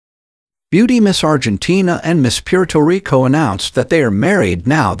Beauty Miss Argentina and Miss Puerto Rico announced that they are married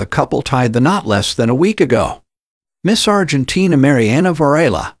now. The couple tied the knot less than a week ago. Miss Argentina Mariana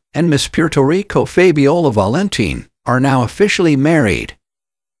Varela and Miss Puerto Rico Fabiola Valentin are now officially married.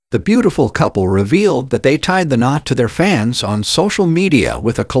 The beautiful couple revealed that they tied the knot to their fans on social media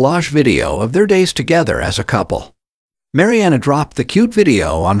with a collage video of their days together as a couple. Mariana dropped the cute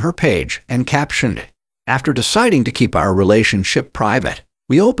video on her page and captioned, "After deciding to keep our relationship private,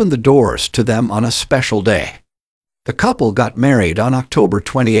 we opened the doors to them on a special day." The couple got married on October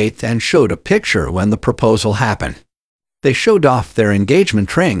 28th and showed a picture when the proposal happened. They showed off their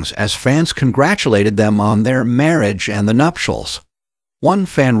engagement rings as fans congratulated them on their marriage and the nuptials. One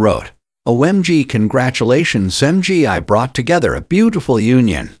fan wrote, "OMG, congratulations MG, I brought together a beautiful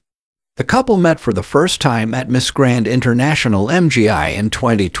union." The couple met for the first time at Miss Grand International MGI in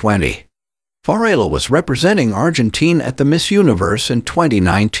 2020. Varela was representing Argentina at the Miss Universe in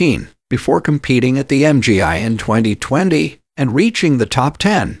 2019, before competing at the MGI in 2020 and reaching the top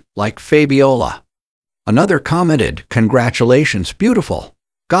 10, like Fabiola. Another commented, "Congratulations, beautiful.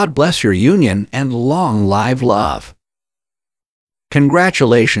 God bless your union and long live love."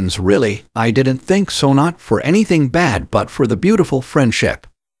 Congratulations, really, I didn't think so, not for anything bad but for the beautiful friendship.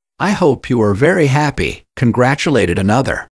 I hope you are very happy, congratulated another.